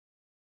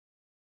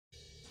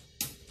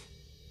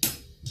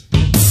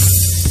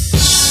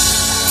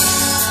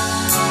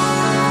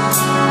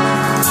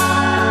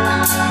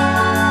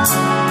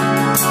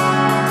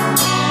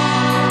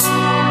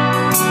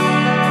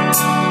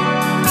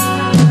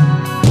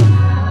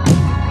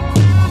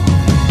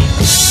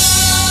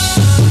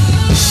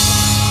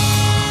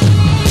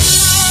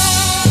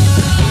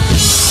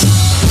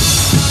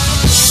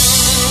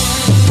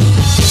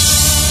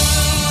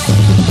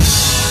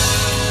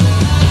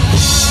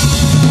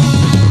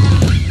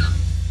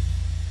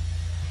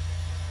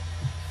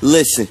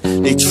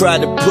Listen, they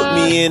tried to put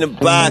me in a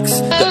box,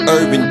 the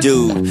urban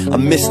dude. I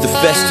missed the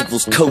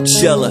festivals,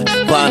 Coachella,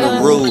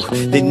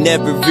 Bonnaroo. They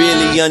never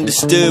really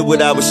understood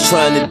what I was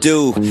trying to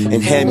do,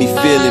 and had me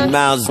feeling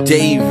Miles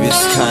Davis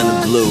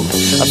kinda blue.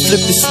 I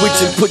flipped the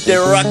switch and put that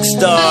rock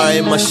star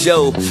in my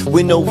show.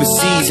 Went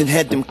overseas and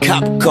had them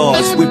cop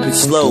cars whipping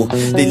slow.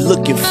 They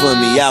looking for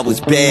me, I was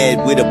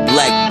bad with a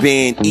black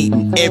band,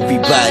 eating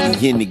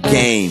everybody in the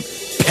game.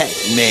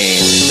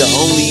 Pac-Man. The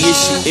only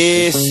issue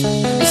is,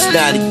 it's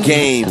not a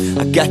game.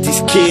 I got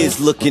these kids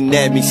looking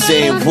at me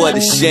saying, what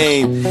a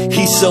shame.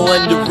 He's so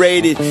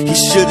underrated, he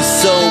should've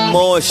sold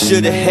more.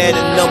 Should've had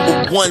a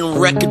 #1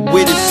 record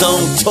with his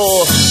own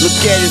tour. Look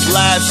at his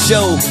live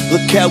show,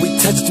 look how he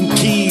touched them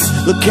keys.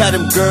 Look how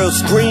them girls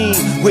scream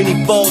when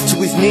he fall to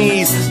his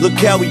knees. Look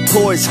how he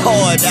pour his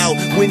heart out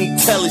when he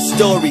tell his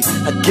story.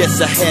 I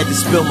guess I had to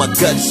spill my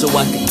guts so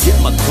I could get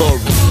my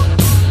glory.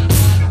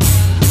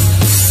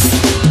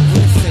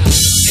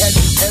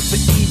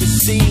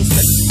 Seen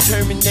such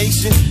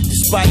determination.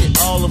 Despite it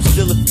all, I'm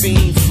still a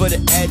fiend for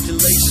the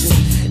adulation.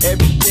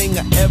 Everything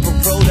I ever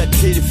wrote, I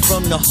did it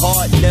from the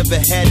heart. Never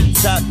had a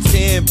top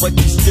 10, but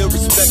they still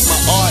respect my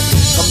art.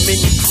 I'm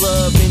in the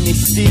club and they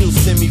still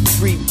send me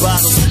free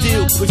bottles.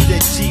 Still push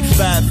that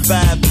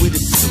G55 with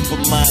a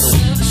supermodel.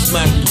 It's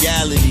my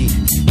reality.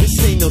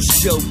 This ain't no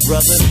show,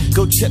 brother.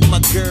 Go check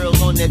my girl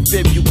on that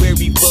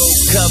February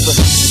Vogue cover.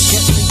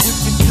 Catch me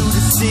whipping through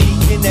the city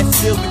in that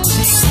silver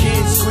cheek.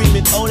 Kids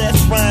screaming, oh,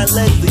 that's Ryan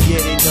Leslie. Yeah,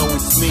 they know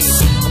it's me.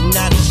 I'm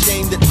not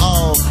ashamed at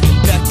all.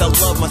 In fact, I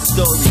love my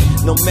story.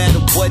 No matter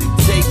what it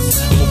takes,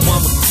 I'ma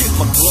get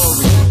my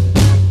glory.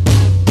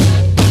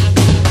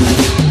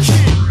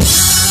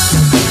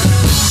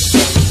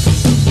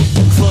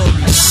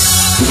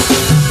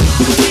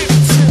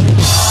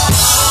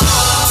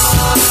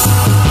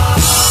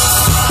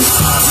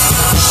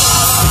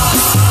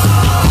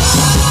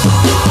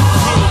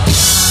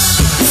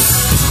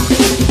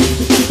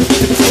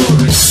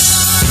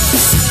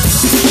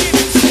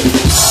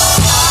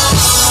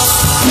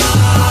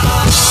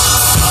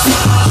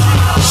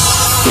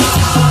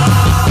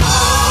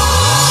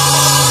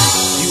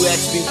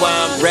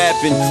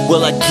 Rapping,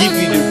 well, I give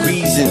you the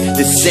reason.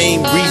 The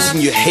same reason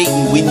you're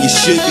hating when you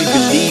should be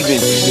believing.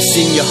 It's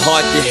in your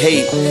heart to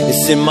hate,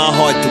 it's in my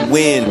heart to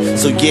win.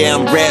 So yeah,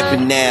 I'm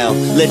rapping now,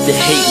 let the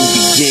hating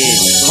begin.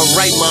 I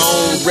write my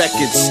own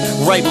records,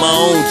 write my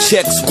own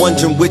checks,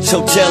 wondering which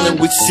hotel and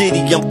which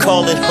city I'm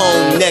calling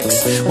home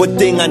next. One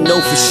thing I know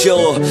for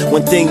sure,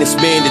 one thing that's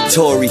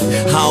mandatory,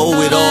 I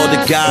owe it all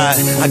to God,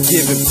 I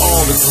give him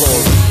all the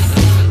glory.